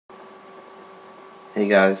Hey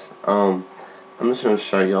guys, I'm just going to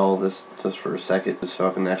show y'all this just for a second so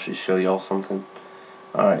I can actually show y'all something.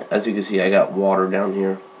 Alright, as you can see I got water down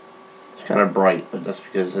here. It's kind of bright, but that's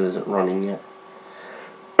because it isn't running yet.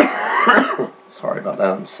 Sorry about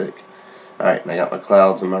that, I'm sick. Alright, and I got my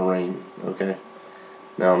clouds and my rain, okay?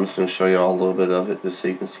 Now I'm just going to show y'all a little bit of it just so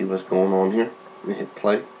you can see what's going on here. Let me hit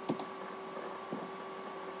play.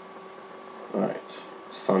 Alright,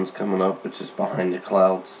 the sun's coming up, which is behind the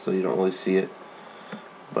clouds, so you don't really see it.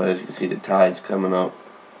 But as you can see, the tide's coming up.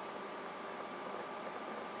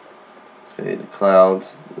 Okay, the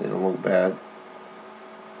clouds, they don't look bad.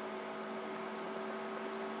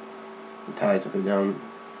 The tides will go down.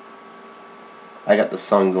 I got the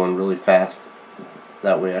sun going really fast.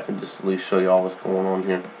 That way I can just at least show you all what's going on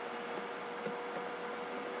here.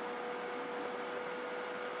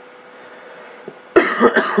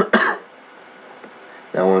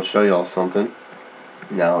 Now I want to show y'all something.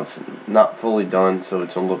 Now it's not fully done, so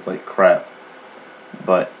it's going to look like crap.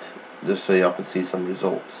 But just so y'all can see some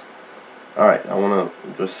results. Alright, I want to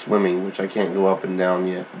go swimming, which I can't go up and down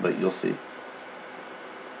yet, but you'll see.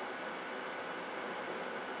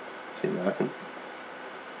 See, now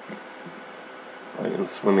I am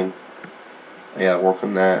swimming. I gotta work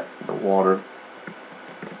on that, the water.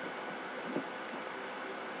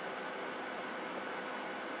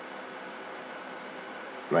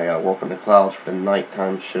 And I gotta work on the clouds for the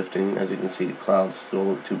nighttime shifting. As you can see, the clouds still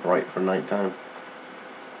look too bright for nighttime.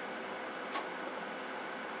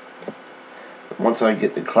 Once I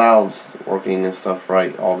get the clouds working and stuff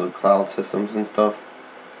right, all the cloud systems and stuff,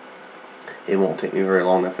 it won't take me very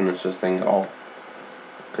long to finish this thing at all.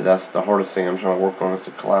 Because that's the hardest thing I'm trying to work on is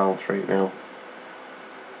the clouds right now.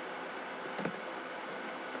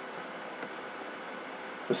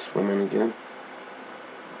 Just swimming again.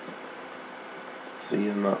 See,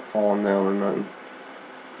 I'm not falling down or nothing.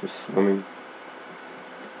 Just swimming.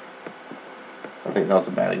 I think that was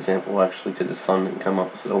a bad example actually, because the sun didn't come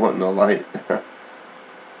up, so there wasn't no light.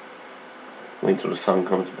 Wait till the sun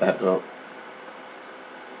comes back up.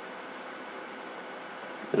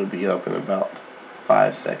 It'll be up in about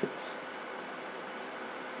 5 seconds.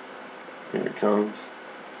 Here it comes.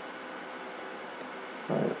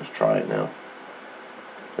 Alright, let's try it now.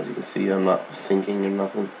 As you can see, I'm not sinking or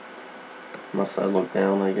nothing. Unless I look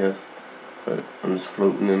down, I guess. But I'm just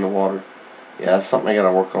floating in the water. Yeah, that's something I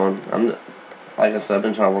gotta work on. Like I said, I've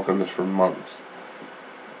been trying to work on this for months.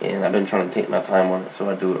 And I've been trying to take my time on it so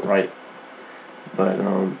I do it right. But,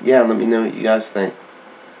 yeah, let me know what you guys think.